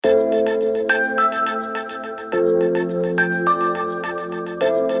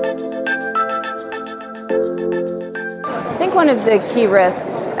one of the key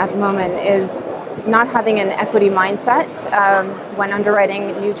risks at the moment is not having an equity mindset when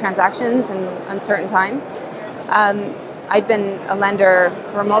underwriting new transactions in uncertain times. I've been a lender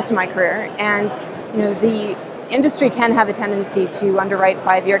for most of my career, and the industry can have a tendency to underwrite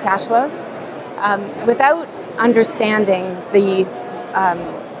 5-year cash flows without understanding the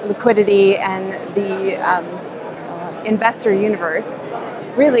liquidity and the investor universe,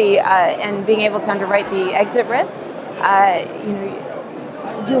 really, and being able to underwrite the exit risk.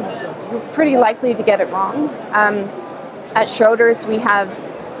 You're pretty likely to get it wrong. At Schroders, we have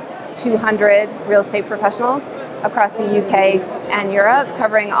 200 real estate professionals across the UK and Europe,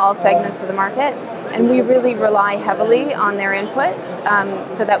 covering all segments of the market. And we really rely heavily on their input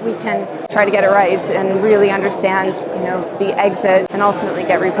so that we can try to get it right and really understand, the exit and ultimately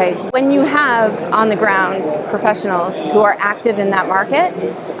get repaid. When you have on the ground professionals who are active in that market,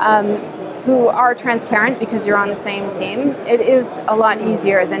 who are transparent because you're on the same team, it is a lot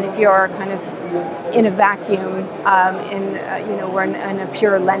easier than if you're kind of in a vacuum, we're in a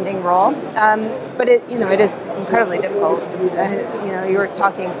pure lending role. But it is incredibly difficult. You're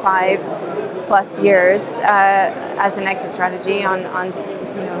talking 5+ years as an exit strategy on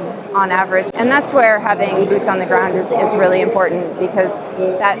average, and that's where having boots on the ground is really important, because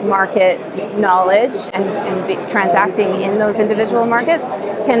that market knowledge and transacting in those individual markets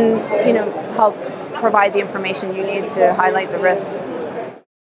can help provide the information you need to highlight the risks.